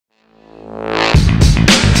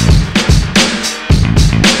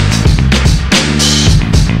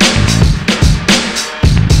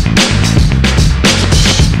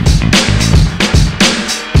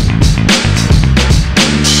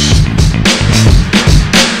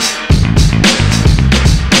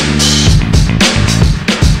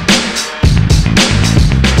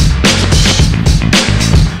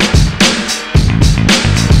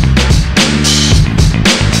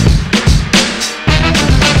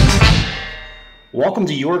Welcome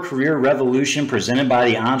to Your Career Revolution presented by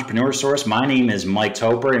the Entrepreneur Source. My name is Mike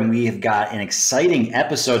Toper, and we have got an exciting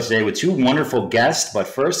episode today with two wonderful guests. But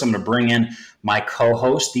first, I'm going to bring in my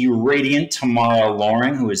co-host, the radiant Tamara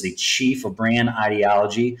Loring, who is the Chief of Brand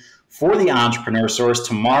Ideology for the Entrepreneur Source.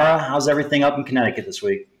 Tamara, how's everything up in Connecticut this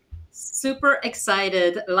week? Super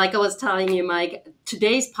excited. Like I was telling you, Mike,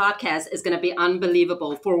 today's podcast is going to be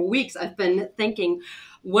unbelievable. For weeks, I've been thinking,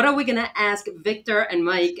 what are we going to ask Victor and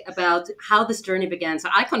Mike about how this journey began? So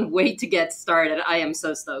I can't wait to get started. I am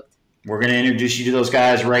so stoked. We're going to introduce you to those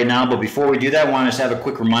guys right now. But before we do that, I want to just have a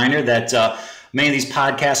quick reminder that many of these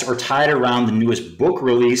podcasts are tied around the newest book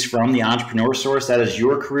release from the Entrepreneur Source. That is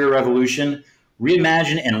Your Career Revolution.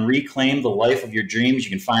 Reimagine and reclaim the life of your dreams.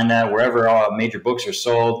 You can find that wherever major books are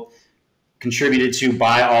sold. Contributed to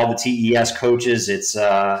by all the TES coaches. It's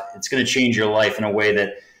going to change your life in a way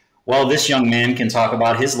that, well, this young man can talk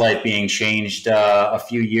about his life being changed a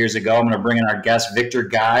few years ago. I'm going to bring in our guests, Victor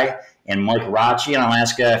Guy and Mike Rocci, and I'll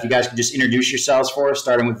ask if you guys could just introduce yourselves for us,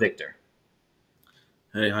 starting with Victor.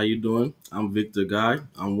 Hey, how you doing? I'm Victor Guy.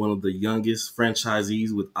 I'm one of the youngest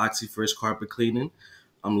franchisees with OxyFresh Carpet Cleaning.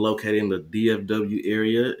 I'm located in the DFW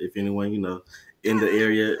area. If anyone, in the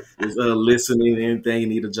area is listening, anything, you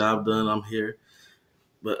need a job done, I'm here.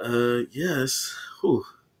 But yes,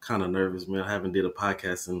 kind of nervous, man. I haven't did a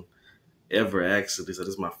podcast in ever, actually, so this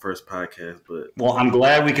is my first podcast. But well, I'm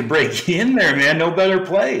glad we could break you in there, man. No better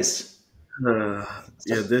place. Yeah,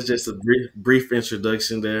 there's just a brief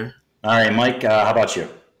introduction there. All right, Mike, how about you?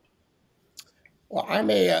 Well, I'm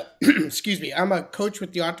a I'm a coach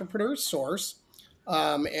with the Entrepreneur Source.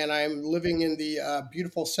 And I'm living in the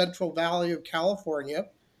beautiful Central Valley of California.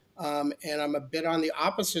 And I'm a bit on the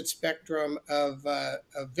opposite spectrum of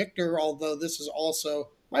Victor, although this is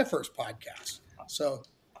also my first podcast. So,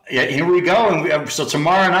 yeah, here we go. And so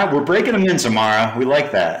Tamara and I, we're breaking them in, Tamara. We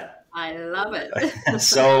like that. I love it.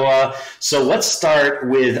 So let's start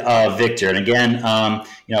with Victor. And again,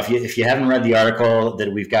 if you haven't read the article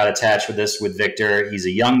that we've got attached with this with Victor, he's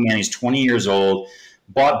a young man. He's 20 years old.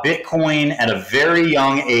 Bought Bitcoin at a very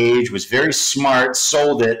young age, was very smart,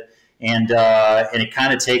 sold it, and it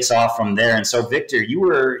kind of takes off from there. And so, Victor, you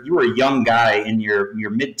were a young guy in your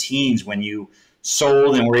mid-teens when you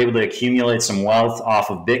sold and were able to accumulate some wealth off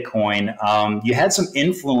of Bitcoin. You had some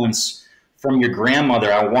influence from your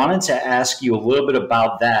grandmother. I wanted to ask you a little bit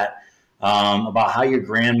about that, about how your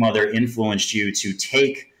grandmother influenced you to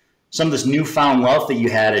take some of this newfound wealth that you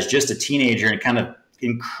had as just a teenager and kind of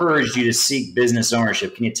encouraged you to seek business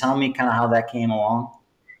ownership. Can you tell me kind of how that came along?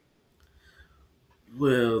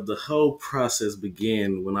 Well, the whole process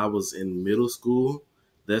began when I was in middle school.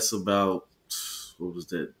 That's about,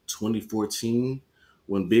 2014,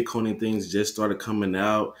 when Bitcoin and things just started coming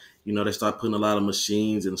out. They started putting a lot of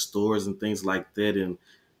machines in stores and things like that. And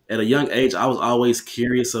at a young age, I was always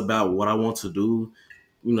curious about what I want to do,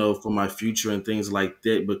 for my future and things like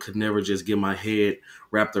that, but could never just get my head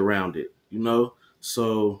wrapped around it,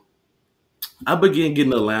 So I began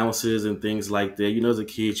getting allowances and things like that. As a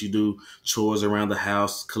kid, you do chores around the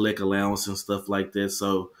house, collect allowance and stuff like that.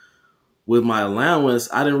 So with my allowance,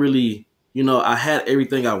 I didn't really, I had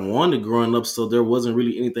everything I wanted growing up. So there wasn't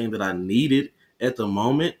really anything that I needed at the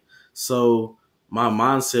moment. So my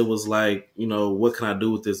mindset was like, what can I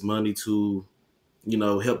do with this money to,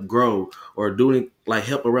 help grow or doing like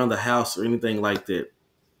help around the house or anything like that.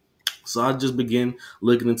 So I just began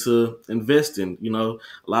looking into investing. A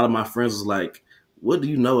lot of my friends was like, what do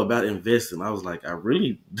you know about investing? I was like, I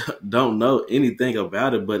really don't know anything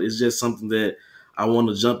about it, but it's just something that I want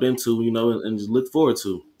to jump into, and just look forward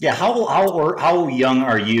to. Yeah. How young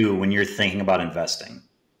are you when you're thinking about investing?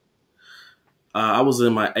 I was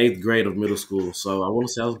in my 8th grade of middle school. So I want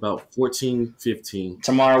to say I was about 14, 15.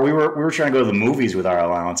 Tomorrow we were trying to go to the movies with our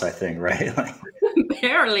allowance, I think, right?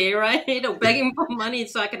 Barely, right? Begging for money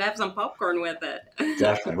so I could have some popcorn with it.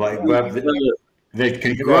 Definitely. Vic,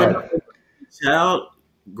 can you go ahead?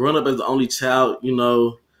 Growing up as the only child,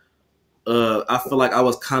 I feel like I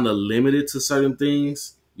was kind of limited to certain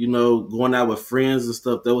things. Going out with friends and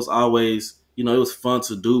stuff, that was always, it was fun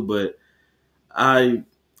to do, but I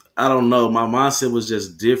don't know. My mindset was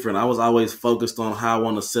just different. I was always focused on how I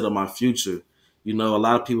want to set up my future. A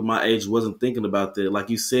lot of people my age wasn't thinking about that. Like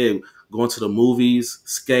you said, going to the movies,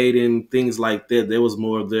 skating, things like that. There was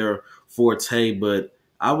more of their forte, but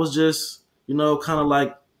I was just, kind of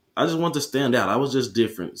like, I just wanted to stand out. I was just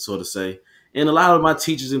different, so to say. And a lot of my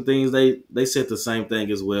teachers and things, they said the same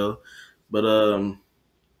thing as well. But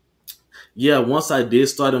yeah, once I did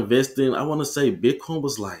start investing, I want to say Bitcoin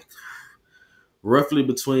was like roughly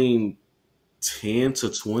between $10 to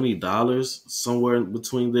 $20, somewhere in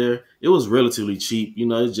between there. It was relatively cheap.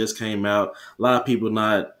 It just came out. A lot of people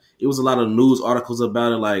not. It was a lot of news articles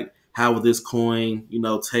about it, like how would this coin,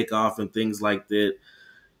 take off and things like that.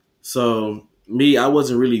 So me, I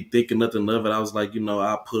wasn't really thinking nothing of it. I was like,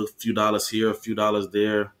 I'll put a few dollars here, a few dollars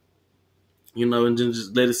there, and then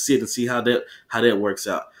just let it sit and see how that works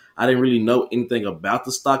out. I didn't really know anything about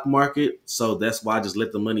the stock market, so that's why I just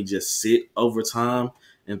let the money just sit over time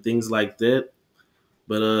and things like that.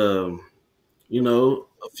 But a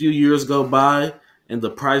few years go by and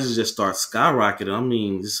the prices just start skyrocketing. I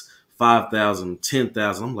mean, it's 5,000,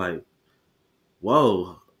 10,000. I'm like,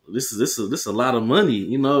 whoa, this is a lot of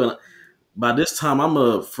money. And by this time I'm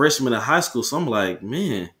a freshman in high school, so I'm like,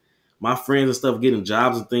 man, my friends and stuff getting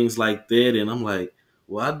jobs and things like that, and I'm like,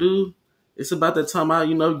 well, I do. It's about that time I,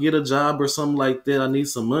 get a job or something like that. I need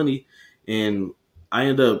some money, and I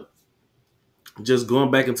end up just going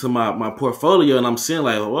back into my portfolio, and I'm seeing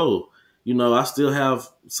like, whoa, I still have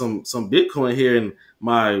some Bitcoin here, and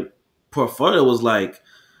my portfolio was like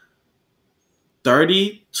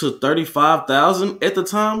 30 to 35,000 at the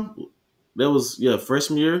time. That was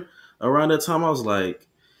freshman year. Around that time, I was like,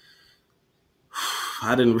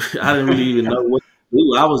 I didn't really even know what to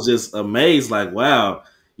do. I was just amazed, like, wow,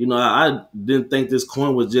 I didn't think this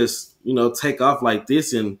coin would just take off like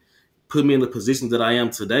this and put me in the position that I am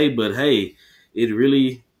today. But hey, it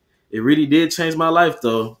really did change my life,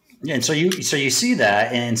 though. Yeah, and so you see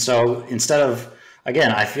that, and so instead of,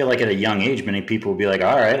 again, I feel like at a young age, many people will be like,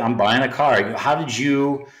 "All right, I'm buying a car." How did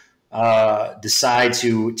you decide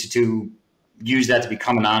to use that to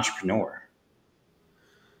become an entrepreneur?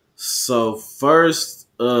 So first,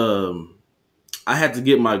 I had to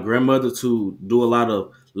get my grandmother to do a lot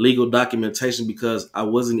of legal documentation because I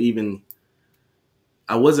wasn't 18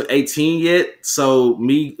 yet. So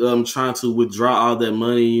me trying to withdraw all that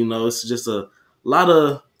money, it's just a lot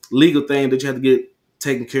of legal thing that you have to get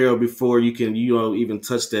taken care of before you can, even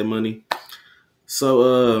touch that money.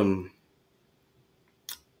 So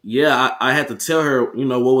yeah, I had to tell her,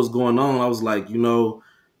 what was going on. I was like,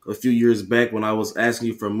 a few years back when I was asking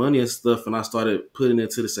you for money and stuff, and I started putting it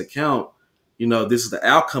into this account, this is the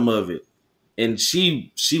outcome of it. And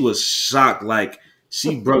she was shocked. Like,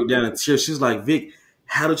 she broke down in tears. She's like, Vic,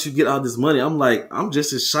 how did you get all this money? I'm like, I'm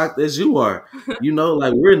just as shocked as you are.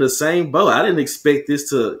 Like, we're in the same boat. I didn't expect this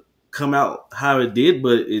to come out how it did,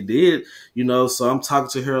 but it did, so I'm talking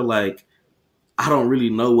to her like, I don't really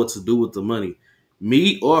know what to do with the money.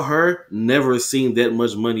 Me or her never seen that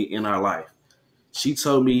much money in our life. She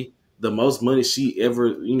told me the most money she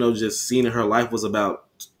ever, just seen in her life was about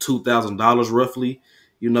 $2,000 roughly.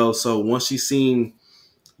 So once she seen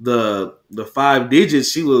the 5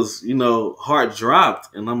 digits, she was, heart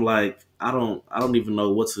dropped. And I'm like, I don't even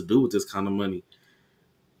know what to do with this kind of money.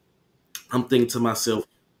 I'm thinking to myself,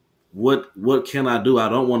 what can I do? I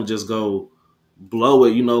don't want to just go blow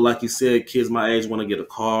it. Like you said, kids my age want to get a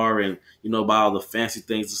car and, buy all the fancy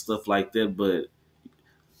things and stuff like that. But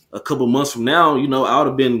a couple months from now, I would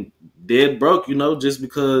have been dead broke, just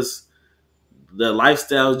because the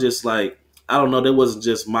lifestyle is just like, I don't know, that wasn't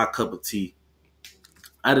just my cup of tea.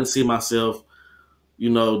 I didn't see myself,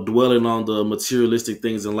 dwelling on the materialistic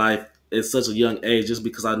things in life at such a young age, just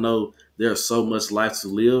because I know there's so much life to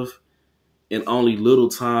live and only little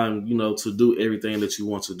time, to do everything that you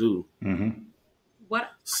want to do. Mm-hmm.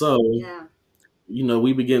 What? So, Yeah.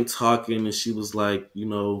 we began talking, and she was like,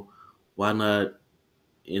 why not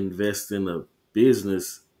invest in a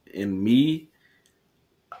business? And me,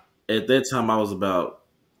 at that time, I was about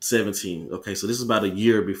 17. Okay, so this is about a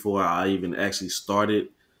year before I even actually started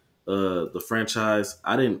the franchise.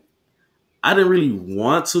 I didn't really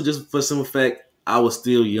want to, just for some fact I was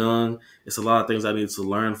still young. It's a lot of things I needed to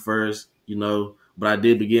learn first, But I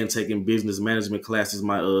did begin taking business management classes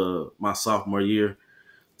my sophomore year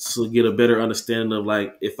to get a better understanding of,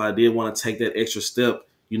 like, if I did want to take that extra step,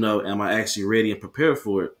 am I actually ready and prepared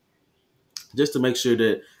for it? Just to make sure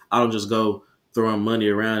that I don't just go throwing money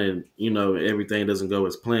around and everything doesn't go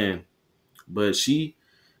as planned. But she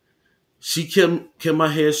kept my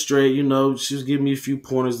head straight. She was giving me a few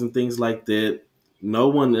pointers and things like that. No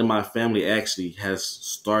one in my family actually has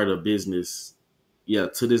started a business. Yeah,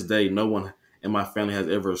 to this day, no one in my family has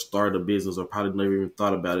ever started a business or probably never even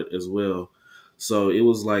thought about it as well. So it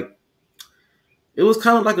was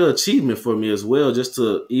kind of like an achievement for me as well, just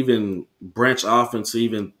to even branch off and to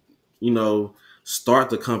even, start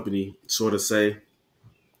the company, sort of say.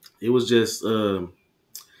 It was just,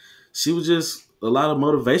 she was just a lot of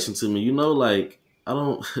motivation to me, like, I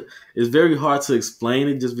don't, it's very hard to explain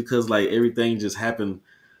it just because, like, everything just happened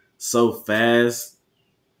so fast.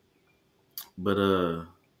 But,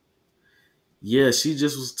 Yeah, she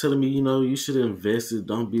just was telling me, you should invest it.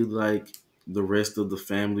 Don't be like the rest of the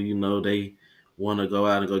family. They want to go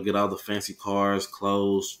out and go get all the fancy cars,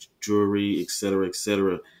 clothes, jewelry, etc.,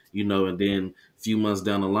 etc. And then a few months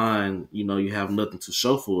down the line, you have nothing to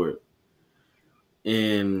show for it.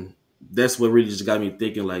 And that's what really just got me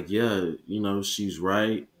thinking, like, yeah, she's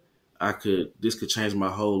right. This could change my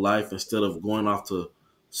whole life instead of going off to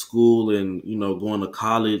school and, going to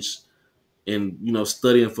college and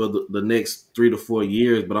studying for the next 3 to 4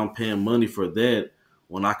 years, but I'm paying money for that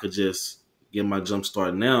when I could just get my jump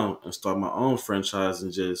start now and start my own franchise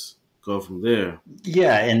and just go from there.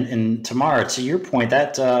 Yeah, and Tamara, to your point,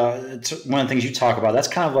 that it's one of the things you talk about. That's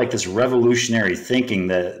kind of like this revolutionary thinking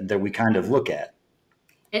that we kind of look at.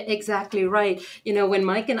 Exactly right. When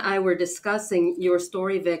Mike and I were discussing your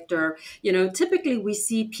story, Victor, typically we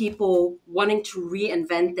see people wanting to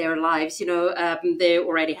reinvent their lives. They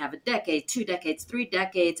already have a decade, 2 decades, 3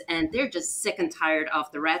 decades, and they're just sick and tired of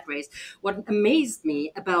the rat race. What amazed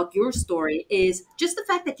me about your story is just the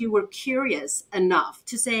fact that you were curious enough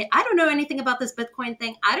to say, I don't know anything about this Bitcoin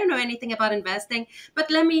thing. I don't know anything about investing, but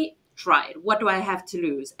let me try it. What do I have to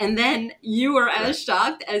lose? And then you were as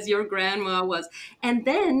shocked as your grandma was. And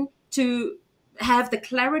then to have the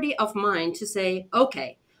clarity of mind to say,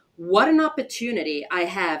 okay, what an opportunity I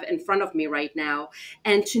have in front of me right now,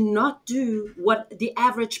 and to not do what the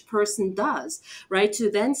average person does, right? To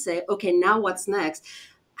then say, okay, now what's next?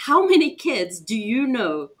 How many kids do you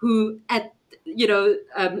know who at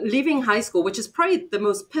leaving high school, which is probably the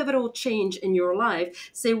most pivotal change in your life,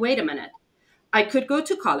 say, wait a minute, I could go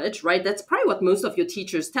to college, right? That's probably what most of your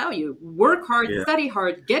teachers tell you. Work hard, Yeah. study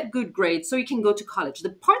hard, get good grades so you can go to college.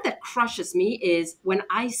 The part that crushes me is when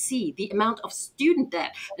I see the amount of student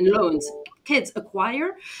debt and loans kids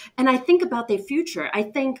acquire, and I think about their future. I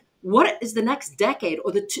think, what is the next decade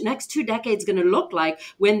or the next 2 decades going to look like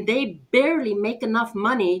when they barely make enough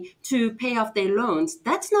money to pay off their loans?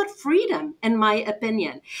 That's not freedom, in my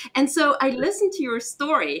opinion. And so I listen to your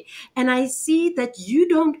story and I see that you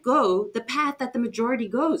don't go the path that the majority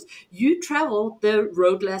goes. You travel the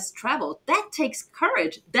road less traveled. That takes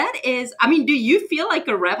courage. That is, do you feel like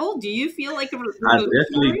a rebel? Do you feel like a I definitely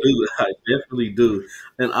revolutionary? do. I definitely do.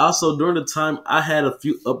 And also during the time, I had a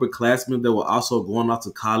few upperclassmen that were also going off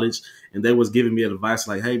to college, and they was giving me advice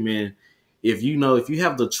like, "Hey, man, if you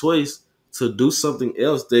have the choice to do something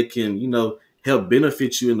else that can, help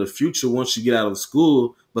benefit you in the future once you get out of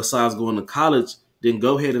school, besides going to college, then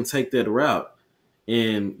go ahead and take that route."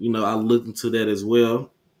 And I looked into that as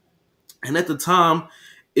well. And at the time,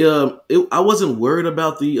 I wasn't worried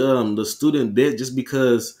about the student debt just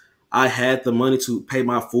because I had the money to pay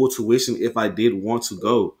my full tuition if I did want to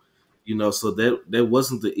go. So that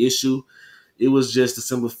wasn't the issue. It was just the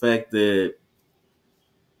simple fact that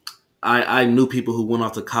I knew people who went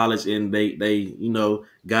off to college and they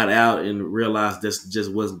got out and realized this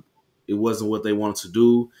just wasn't what they wanted to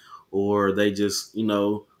do, or they just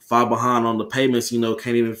fall behind on the payments,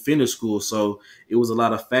 can't even finish school. So it was a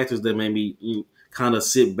lot of factors that made me kind of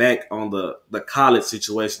sit back on the college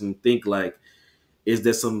situation and think like, is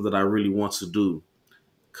that something that I really want to do?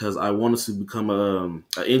 Because I wanted to become an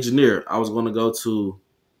engineer. I was going to go to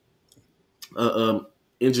a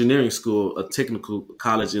engineering school, a technical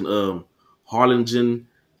college in Harlingen,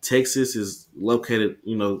 Texas. Is located,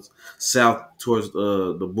 south towards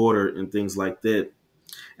the border and things like that.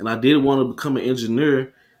 And I did want to become an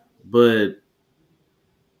engineer, but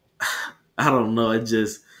I don't know.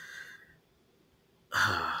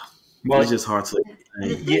 Well, It's just hard to explain.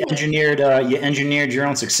 you engineered your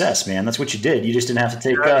own success, man. That's what you did. You just didn't have to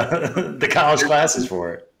take the college classes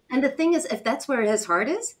for it. And the thing is, if that's where his heart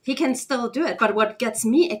is, he can still do it. But what gets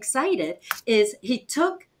me excited is he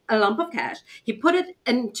took a lump of cash, he put it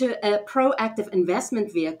into a proactive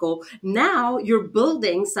investment vehicle. Now you're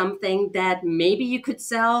building something that maybe you could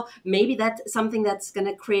sell, maybe that's something that's going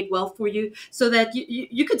to create wealth for you, so that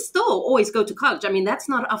you could still always go to college. That's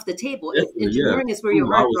not off the table. If Definitely, yeah. engineering is where your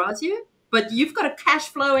Ooh, I heart was draws you. But you've got a cash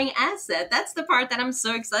flowing asset. That's the part that I'm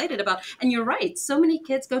so excited about. And you're right. So many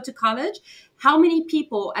kids go to college. How many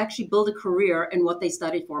people actually build a career in what they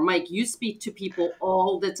studied for? Mike, you speak to people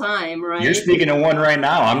all the time, right? You're speaking to one right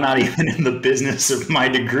now. I'm not even in the business of my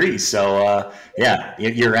degree. So, yeah,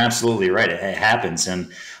 you're absolutely right. It happens.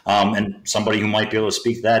 And somebody who might be able to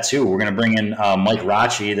speak to that too. We're going to bring in Mike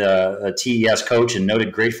Rocci, the TES coach and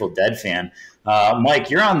noted Grateful Dead fan. Mike,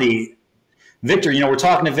 you're on the Victor, we're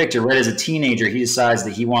talking to Victor, right? As a teenager, he decides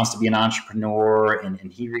that he wants to be an entrepreneur, and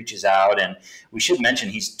he reaches out. And we should mention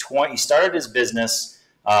he's 20. He started his business,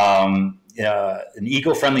 an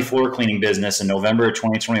eco-friendly floor cleaning business in November of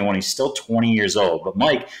 2021. He's still 20 years old. But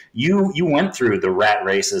Mike, you went through the rat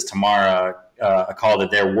race, as Tamara called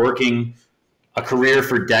it there, working a career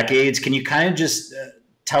for decades. Can you kind of just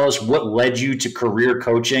tell us what led you to career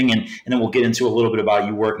coaching, and then we'll get into a little bit about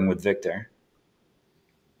you working with Victor.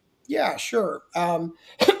 Yeah, sure. Well,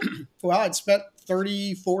 I'd spent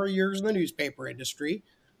 34 years in the newspaper industry,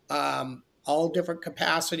 all different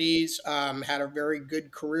capacities, had a very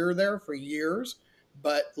good career there for years.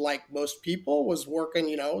 But like most people, was working,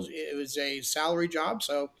 it was a salary job.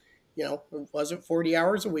 So, it wasn't 40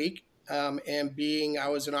 hours a week. And I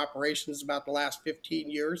was in operations about the last 15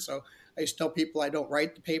 years. So I used to tell people I don't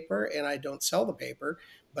write the paper and I don't sell the paper,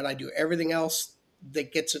 but I do everything else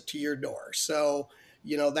that gets it to your door. So,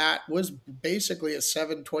 that was basically a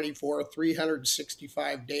 724,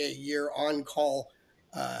 365 day a year on call,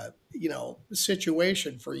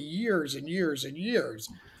 situation for years and years and years.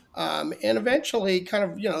 And eventually, kind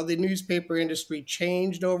of, the newspaper industry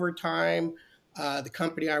changed over time. The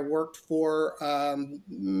company I worked for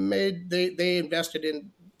they invested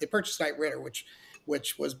in, they purchased Knight Ridder, which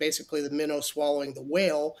was basically the minnow swallowing the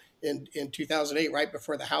whale in 2008, right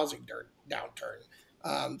before the housing downturn.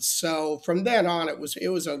 So from then on, it was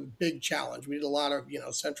a big challenge. We did a lot of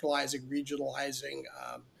centralizing, regionalizing,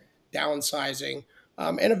 downsizing,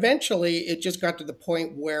 and eventually it just got to the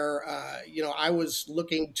point where I was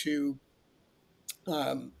looking to.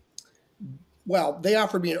 Well, they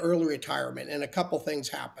offered me an early retirement, and a couple things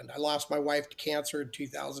happened. I lost my wife to cancer in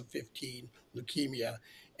 2015, leukemia,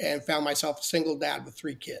 and found myself a single dad with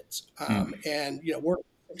three kids. And working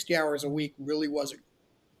 60 hours a week really wasn't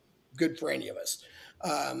good for any of us.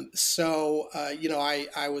 I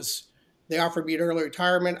was, they offered me an early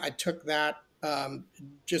retirement. I took that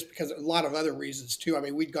just because a lot of other reasons too. I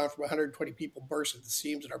mean, we'd gone from 120 people burst at the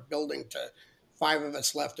seams in our building to 5 of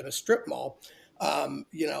us left in a strip mall. So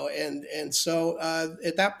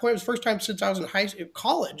at that point, it was the first time since I was in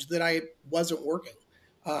college that I wasn't working.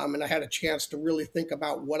 And I had a chance to really think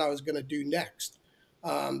about what I was going to do next.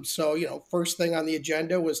 First thing on the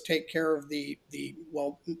agenda was take care of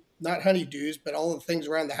well, not honeydews, but all the things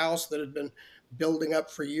around the house that had been building up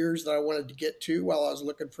for years that I wanted to get to while I was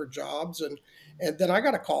looking for jobs. And then I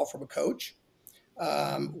got a call from a coach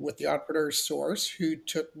with the Entrepreneur Source, who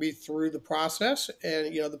took me through the process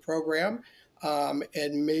and, the program,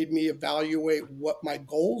 and made me evaluate what my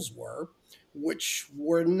goals were, which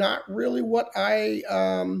were not really what I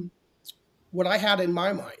had in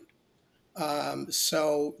my mind.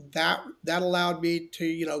 So that allowed me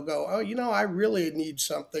to, go, I really need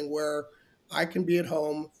something where I can be at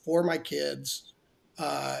home for my kids,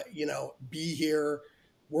 be here,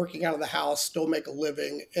 working out of the house, still make a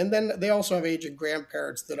living. And then they also have aging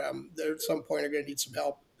grandparents that at some point are going to need some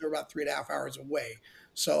help. They're about 3.5 hours away.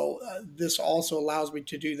 So this also allows me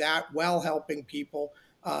to do that while helping people.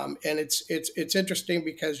 And it's interesting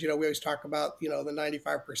because, we always talk about, the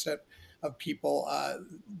 95% of people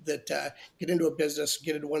that get into a business,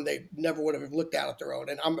 get into one they never would have looked at their own.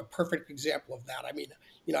 And I'm a perfect example of that. I mean,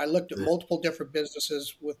 I looked at multiple different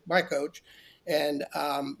businesses with my coach, and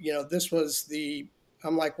this was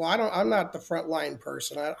I'm like, well, I'm not the frontline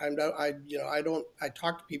person. I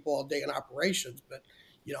talk to people all day in operations, but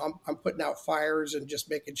I'm putting out fires and just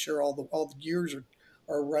making sure all the gears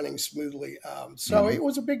are running smoothly. It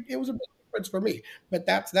was a big difference for me, but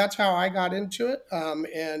that's how I got into it. I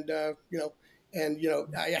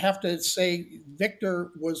have to say,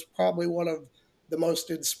 Victor was probably one of the most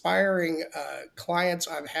inspiring clients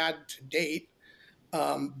I've had to date,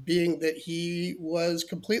 being that he was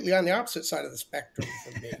completely on the opposite side of the spectrum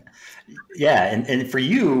from me. Yeah. And for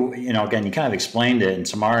you, again, you kind of explained it, and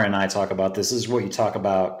Tamara and I talk about this. This is what you talk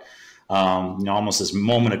about, almost this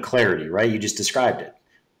moment of clarity, right? You just described it.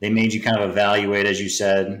 They made you kind of evaluate, as you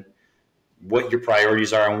said, what your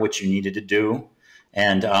priorities are and what you needed to do.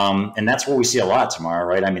 And that's what we see a lot, Tamara,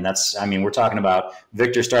 right? I mean, we're talking about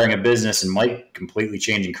Victor starting a business and Mike completely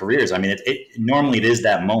changing careers. I mean, normally it is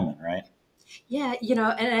that moment, right? Yeah,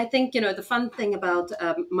 and I think, the fun thing about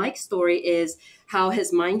Mike's story is how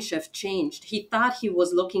his mind shift changed. He thought he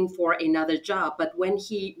was looking for another job, but when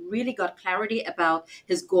he really got clarity about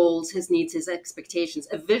his goals, his needs, his expectations,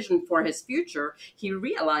 a vision for his future, he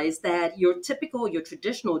realized that your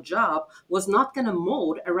traditional job was not going to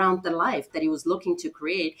mold around the life that he was looking to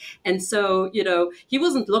create. And so, he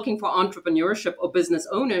wasn't looking for entrepreneurship or business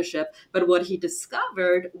ownership, but what he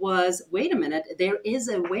discovered was, wait a minute, there is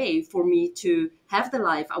a way for me to have the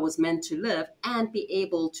life I was meant to live and be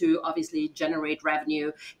able to obviously generate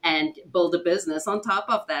revenue and build a business on top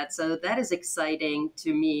of that. So that is exciting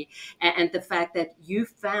to me. And the fact that you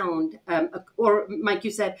found, or Mike,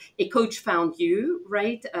 you said a coach found you,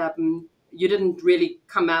 right? You didn't really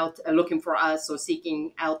come out looking for us or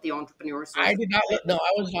seeking out the entrepreneurs. I did not. No,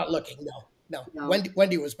 I was not looking. No. No, No.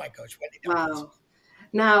 Wendy was my coach. Wendy Dawkins. Wow.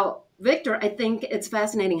 Now, Victor, I think it's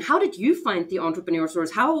fascinating. How did you find the entrepreneur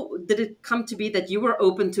source? How did it come to be that you were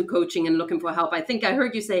open to coaching and looking for help? I think I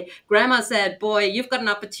heard you say, Grandma said, boy, you've got an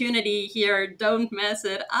opportunity here. Don't mess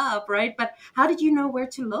it up, right? But how did you know where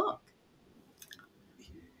to look?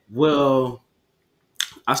 Well,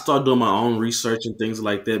 I started doing my own research and things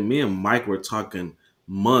like that. Me and Mike were talking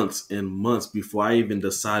months and months before I even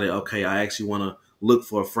decided, okay, I actually want to look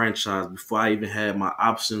for a franchise. Before I even had my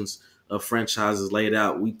options of franchises laid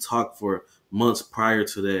out, we talked for months prior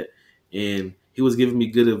to that. And he was giving me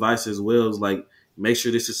good advice as well. It was like, make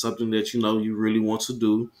sure this is something that you know you really want to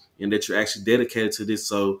do and that you're actually dedicated to this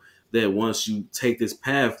so that once you take this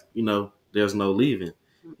path, you know, there's no leaving,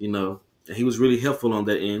 you know. And he was really helpful on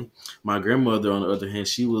that end. My grandmother, on the other hand,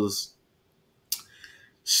 she was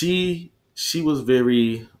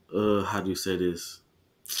very how do you say this?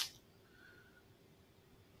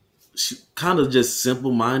 She kind of just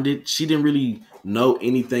simple minded. She didn't really know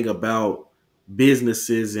anything about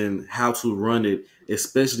businesses and how to run it,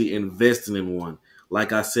 especially investing in one.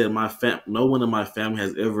 Like I said, no one in my family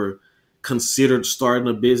has ever considered starting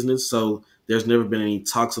a business, so there's never been any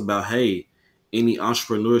talks about any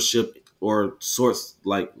entrepreneurship or sorts,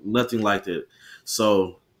 like nothing like that.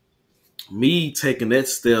 So me taking that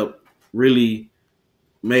step really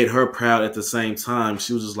made her proud at the same time.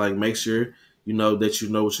 She was just like, make sure you know what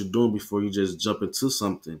you're doing before you just jump into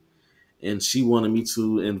something. And she wanted me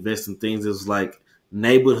to invest in things that was like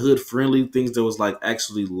neighborhood friendly, things that was like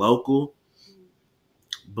actually local.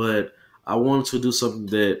 But I wanted to do something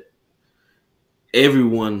that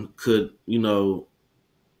everyone could,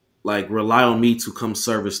 like rely on me to come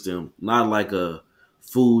service them, not like a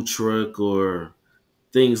food truck or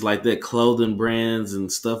things like that, clothing brands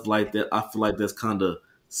and stuff like that. I feel like that's kind of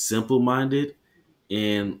simple minded.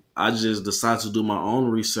 And I just decided to do my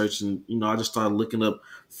own research, and I just started looking up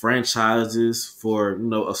franchises for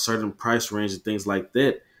a certain price range and things like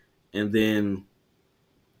that. And then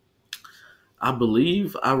I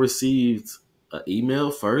believe I received an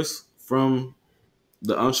email first from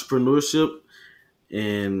the entrepreneurship,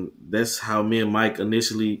 and that's how me and Mike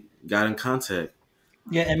initially got in contact.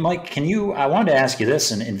 Yeah, and Mike, I wanted to ask you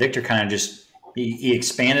this, and Victor kind of just, he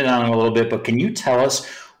expanded on it a little bit, but can you tell us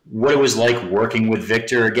what it was like working with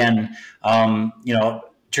Victor? Again,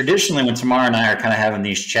 traditionally when Tamara and I are kind of having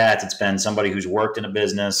these chats, it's been somebody who's worked in a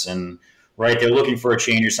business and, right, they're looking for a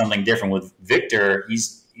change or something different. With Victor,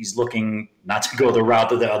 he's looking not to go the route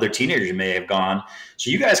that the other teenagers may have gone. So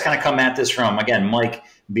you guys kind of come at this from, again, Mike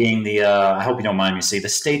being the, I hope you don't mind me saying, the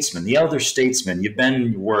statesman, the elder statesman. You've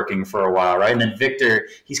been working for a while, right? And then Victor,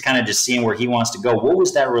 he's kind of just seeing where he wants to go. What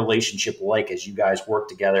was that relationship like as you guys worked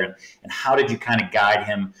together? And how did you kind of guide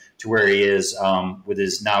him to where he is with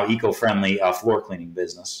his now eco-friendly floor cleaning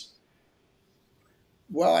business?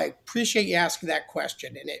 Well, I appreciate you asking that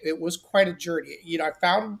question, and it was quite a journey. I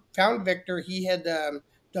found Victor. He had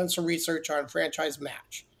done some research on Franchise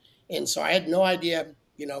Match, and so I had no idea,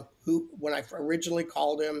 who when I originally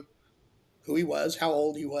called him, who he was, how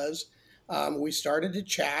old he was. We started to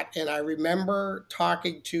chat, and I remember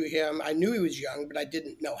talking to him. I knew he was young, but I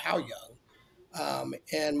didn't know how young.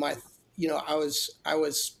 And I was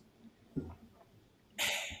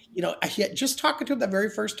just talking to him the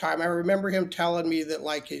very first time. I remember him telling me that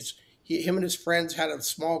like him and his friends had a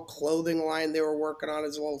small clothing line they were working on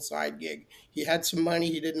as a little side gig. He had some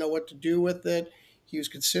money. He didn't know what to do with it. He was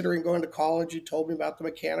considering going to college. He told me about the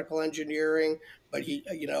mechanical engineering, but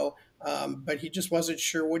but he just wasn't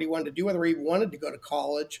sure what he wanted to do, whether he wanted to go to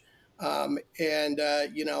college. And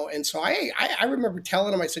so I remember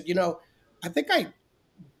telling him, I said, I think I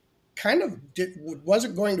kind of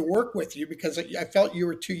wasn't going to work with you because I felt you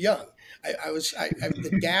were too young.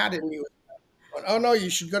 The dad in me was going, oh no, you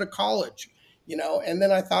should go to college, And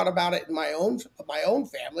then I thought about it in my own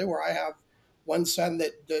family, where I have one son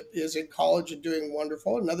that is in college and doing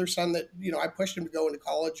wonderful, another son that I pushed him to go into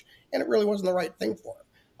college, and it really wasn't the right thing for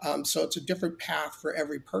him. So it's a different path for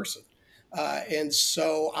every person, and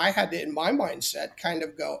so I had to, in my mindset, kind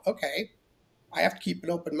of go, okay, I have to keep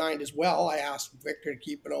an open mind as well. I asked Victor to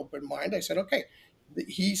keep an open mind. I said, okay,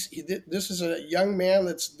 this is a young man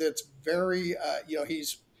that's very,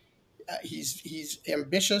 he's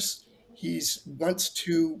ambitious. He's wants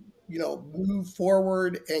to, move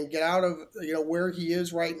forward and get out of, where he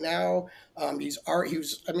is right now. He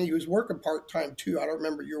was working part-time too. I don't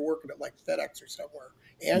remember, you were working at like FedEx or somewhere,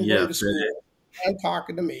 and Yeah, going to school and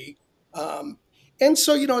talking to me. And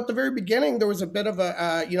so, at the very beginning, there was a bit of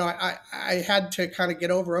I had to kind of get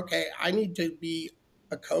over, okay, I need to be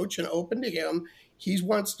a coach and open to him. He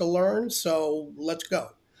wants to learn, so let's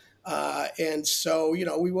go. And so,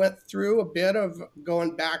 we went through a bit of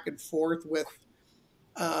going back and forth with,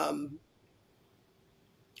 um,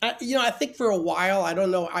 I think for a while, I don't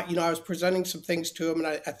know, I was presenting some things to him, and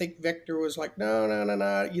I think Victor was like, no, no, no,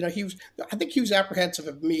 no. I think he was apprehensive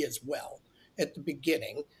of me as well at the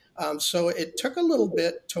beginning. So it took a little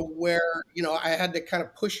bit to where, I had to kind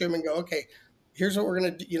of push him and go, okay, here's what we're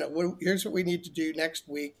going to do. Here's what we need to do next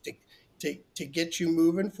week to get you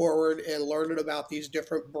moving forward and learning about these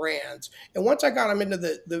different brands. And once I got him into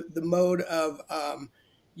the mode of,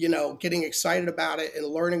 getting excited about it and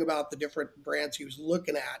learning about the different brands he was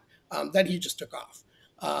looking at, then he just took off.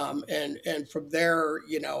 And from there,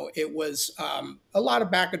 it was a lot of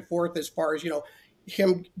back and forth as far as,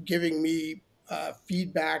 him giving me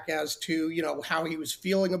feedback as to, how he was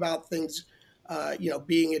feeling about things,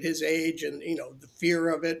 being at his age and, the fear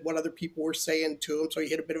of it, what other people were saying to him. So he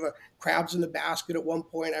hit a bit of a crabs in the basket at one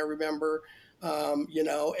point, I remember, and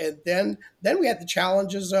then we had the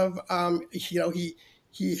challenges of,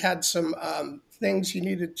 he had some things he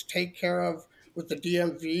needed to take care of with the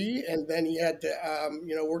DMV, and then he had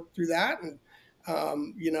to work through that, and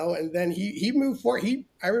and then he moved forward.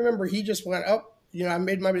 I remember he just went up. I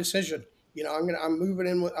made my decision. I'm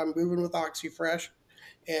moving with OxyFresh,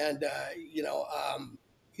 and I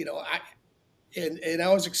and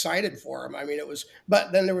I was excited for him. I mean, it was,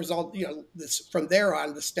 but then there was all, this from there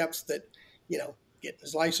on, the steps that, getting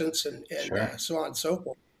his license and Sure. so on and so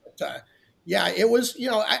forth. But, yeah, it was,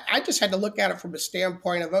 I just had to look at it from a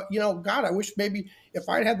standpoint of, God, I wish maybe if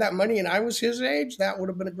I'd had that money and I was his age, that would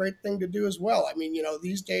have been a great thing to do as well. I mean,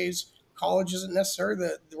 these days, college isn't necessarily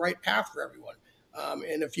the right path for everyone.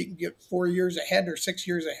 And if you can get 4 years ahead or 6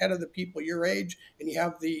 years ahead of the people your age, and you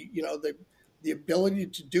have the ability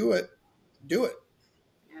to do it, do it.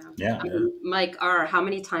 Yeah. Yeah. I mean, Mike R., how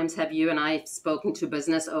many times have you and I spoken to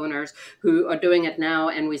business owners who are doing it now,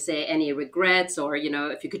 and we say any regrets, or,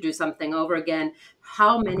 if you could do something over again?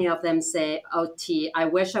 How many of them say, oh, I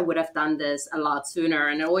wish I would have done this a lot sooner?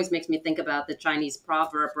 And it always makes me think about the Chinese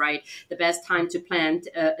proverb, right? The best time to plant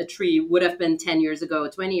a tree would have been 10 years ago,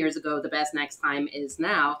 20 years ago. The best next time is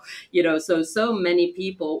now. So many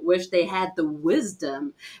people wish they had the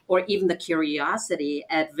wisdom or even the curiosity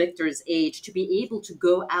at Victor's age to be able to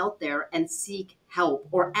go out there and seek help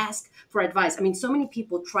or ask for advice. I mean, so many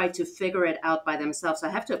people try to figure it out by themselves. So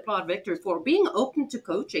I have to applaud Victor for being open to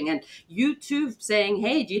coaching, and you too saying,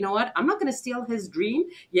 hey, do you know what? I'm not going to steal his dream.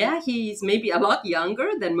 Yeah, he's maybe a lot younger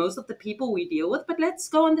than most of the people we deal with, but let's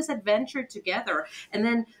go on this adventure together. And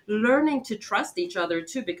then learning to trust each other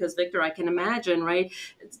too, because Victor, I can imagine, right,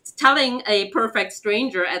 telling a perfect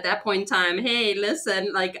stranger at that point in time, hey,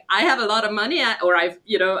 listen, like, I have a lot of money, or I've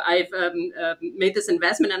made this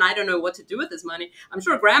investment and I don't know what to do with this money. I'm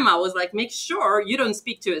sure grandma was like, make sure you don't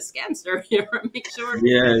speak to a scamster here. Make sure.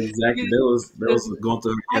 Yeah, exactly. That was going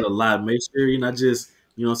through her head a lot. Make sure you're not just,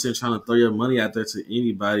 trying to throw your money out there to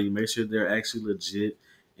anybody. Make sure they're actually legit.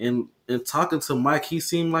 And talking to Mike, he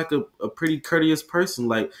seemed like a pretty courteous person.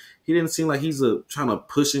 Like, he didn't seem like he's trying to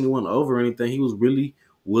push anyone over or anything. He was really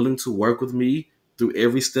willing to work with me through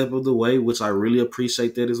every step of the way, which I really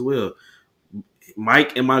appreciate that as well.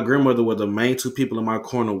 Mike and my grandmother were the main two people in my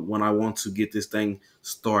corner when I want to get this thing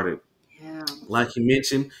started. Yeah. Like you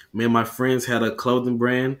mentioned, me and my friends had a clothing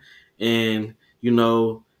brand, and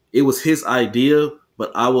it was his idea,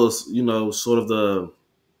 but I was sort of the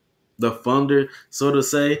funder, so to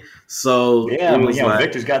say. So Yeah, it was like,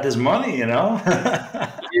 Victor's got this money, yeah.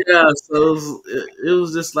 So it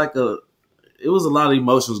was just like it was a lot of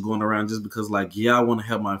emotions going around, just because, like, yeah, I want to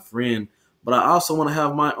help my friend, but I also want to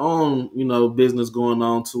have my own, business going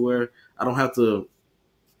on to where I don't have to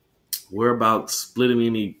worry about splitting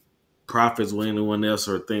any profits with anyone else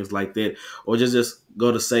or things like that. Or just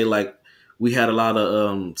go to say, like, we had a lot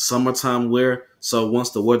of summertime wear. So once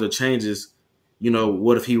the weather changes,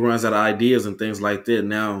 what if he runs out of ideas and things like that?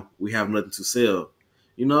 Now we have nothing to sell,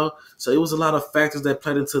 So it was a lot of factors that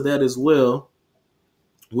played into that as well,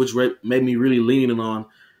 which made me really leaning on,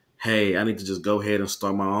 hey, I need to just go ahead and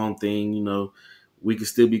start my own thing. We can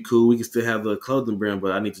still be cool. We can still have the clothing brand,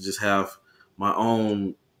 but I need to just have my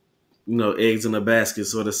own, eggs in a basket,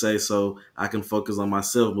 so to say, so I can focus on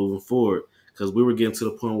myself moving forward. Because we were getting to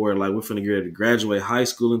the point where, like, we're finna get ready to graduate high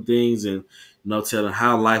school and things, and, telling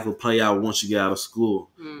how life will play out once you get out of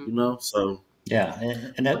school, so. Yeah.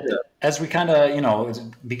 And as we kind of,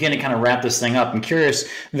 begin to kind of wrap this thing up, I'm curious,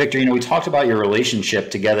 Victor, we talked about your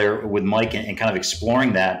relationship together with Mike and kind of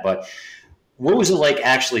exploring that, but what was it like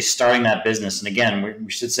actually starting that business? And again,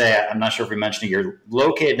 we should say, I'm not sure if we mentioned it, you're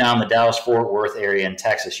located down in the Dallas-Fort Worth area in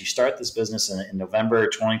Texas. You start this business in November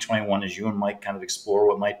 2021 as you and Mike kind of explore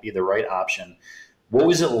what might be the right option. What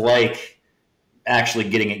was it like actually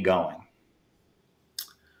getting it going?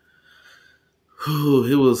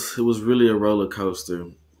 It was really a roller coaster,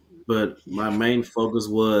 but my main focus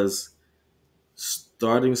was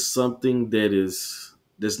starting something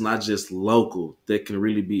that's not just local, that can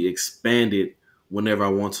really be expanded whenever I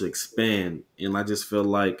want to expand. And I just feel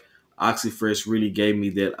like OxyFresh really gave me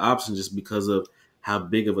that option just because of how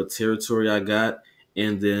big of a territory I got,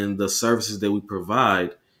 and then the services that we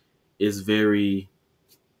provide is very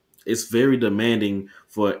demanding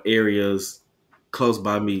for areas close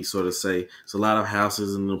by me, sort of say. It's a lot of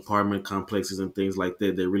houses and apartment complexes and things like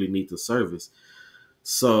that that really need the service.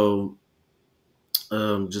 So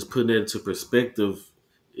just putting it into perspective,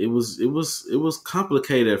 it was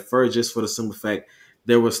complicated at first, just for the simple fact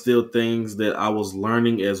there were still things that I was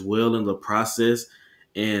learning as well in the process,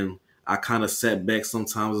 and I kind of sat back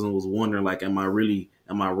sometimes and was wondering, like, am I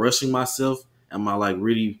rushing myself? Am I like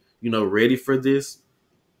really ready for this?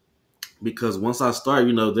 Because once I start,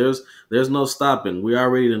 there's no stopping. We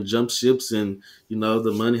already done jump ships, and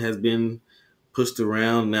the money has been pushed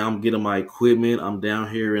around. Now I'm getting my equipment. I'm down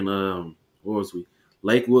here in where was we?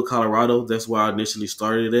 Lakewood, Colorado. That's where I initially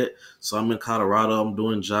started at. So I'm in Colorado. I'm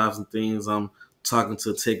doing jobs and things. I'm talking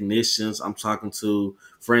to technicians. I'm talking to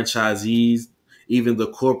franchisees, even the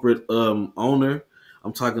corporate owner.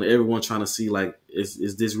 I'm talking to everyone, trying to see, like,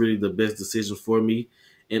 is this really the best decision for me?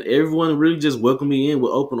 And everyone really just welcomed me in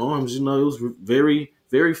with open arms. It was very,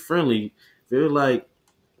 very friendly, very like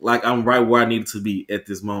I'm right where I needed to be at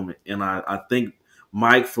this moment. And I thank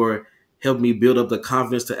Mike for helping me build up the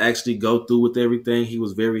confidence to actually go through with everything. He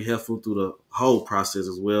was very helpful through the whole process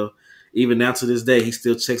as well. Even now to this day, he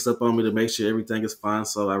still checks up on me to make sure everything is fine.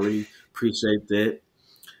 So I really appreciate that.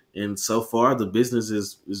 And so far, the business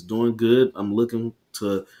is doing good. I'm looking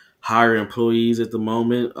to hire employees at the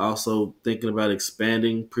moment. Also thinking about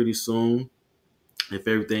expanding pretty soon if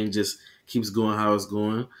everything just keeps going how it's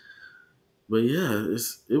going. But yeah,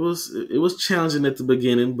 it was challenging at the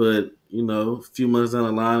beginning, but a few months down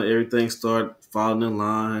the line, everything started falling in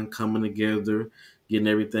line, coming together, getting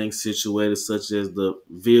everything situated, such as the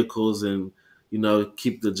vehicles, and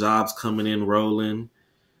keep the jobs coming in rolling.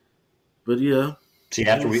 But yeah, See, it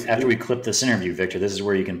after we clip this interview, Victor, this is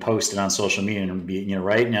where you can post it on social media and be,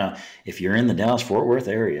 right now, if you're in the Dallas Fort Worth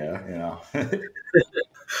area,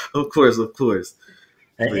 of course, of course.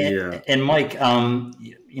 But yeah. And Mike,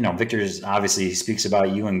 Victor's obviously speaks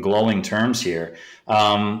about you in glowing terms here.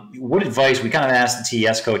 What advice, we kind of asked the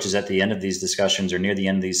TES coaches at the end of these discussions or near the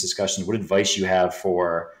end of these discussions, what advice you have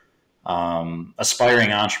for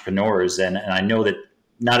aspiring entrepreneurs? And I know that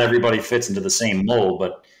not everybody fits into the same mold,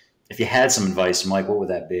 but if you had some advice, Mike, what would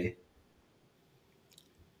that be?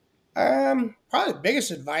 Probably the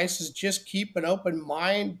biggest advice is just keep an open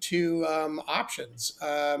mind to options,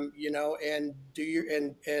 and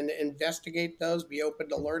and investigate those. Be open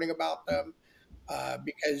to learning about them,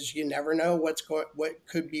 because you never know what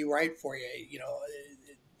could be right for you.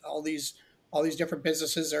 All these all these different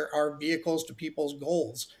businesses are vehicles to people's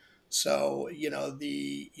goals. So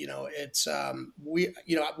it's we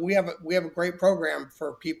have a great program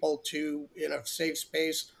for people to, in a safe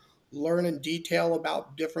space, learn in detail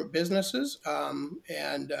about different businesses.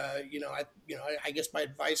 And I guess my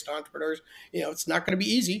advice to entrepreneurs, it's not going to be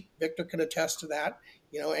easy. Victor can attest to that.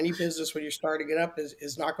 Any business when you're starting it up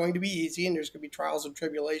is not going to be easy, and there's going to be trials and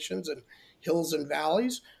tribulations and hills and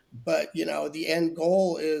valleys. But the end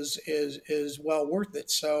goal is well worth it.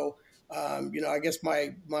 So I guess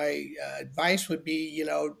my advice would be,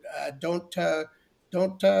 don't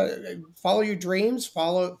follow your dreams,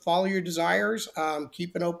 follow your desires,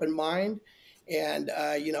 keep an open mind, and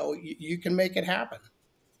you can make it happen.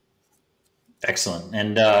 Excellent.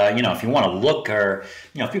 And, if you want to look, or,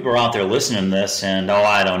 if people are out there listening to this and,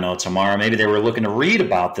 I don't know, tomorrow, maybe they were looking to read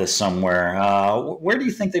about this somewhere. Where do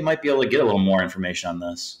you think they might be able to get a little more information on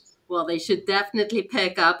this? Well, they should definitely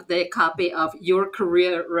pick up the copy of Your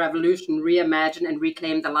Career Revolution, Reimagine and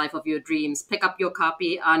Reclaim the Life of Your Dreams. Pick up your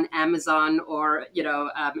copy on Amazon or,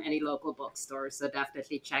 any local bookstore. So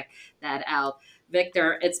definitely check that out.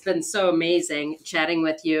 Victor, it's been so amazing chatting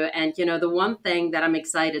with you. And, the one thing that I'm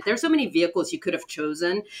excited, there's so many vehicles you could have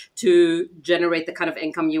chosen to generate the kind of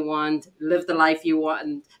income you want, live the life you want,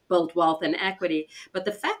 and build wealth and equity. But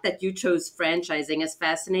the fact that you chose franchising is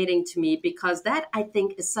fascinating to me, because that, I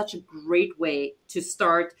think, is such a great way to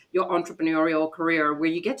start your entrepreneurial career, where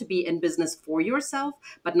you get to be in business for yourself,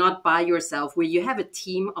 but not by yourself, where you have a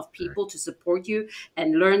team of people to support you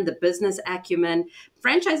and learn the business acumen.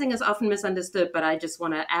 Franchising is often misunderstood, but I just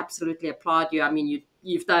want to absolutely applaud you. I mean,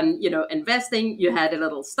 you've done, investing, you had a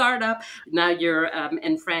little startup, now you're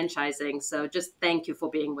in franchising. So just thank you for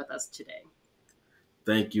being with us today.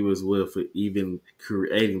 thank you as well for even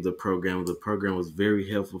creating the program. The program was very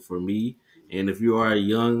helpful for me. And if you are a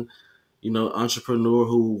young, entrepreneur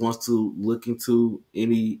who wants to look into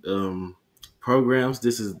any programs,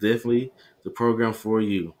 this is definitely the program for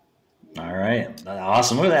you. All right.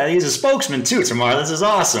 Awesome. Look at that. He's a spokesman too, Tamar. This is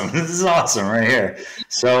awesome. This is awesome right here.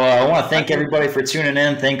 So I want to thank everybody for tuning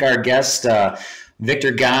in. Thank our guest,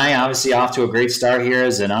 Victor Guy, obviously off to a great start here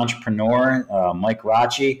as an entrepreneur, Mike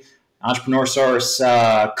Rocci, Entrepreneur Source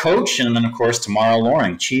coach, and then, of course, Tamara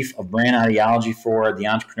Loring, Chief of Brand Ideology for the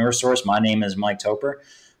Entrepreneur Source. My name is Mike Toper.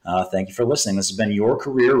 Thank you for listening. This has been Your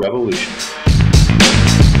Career Revolution.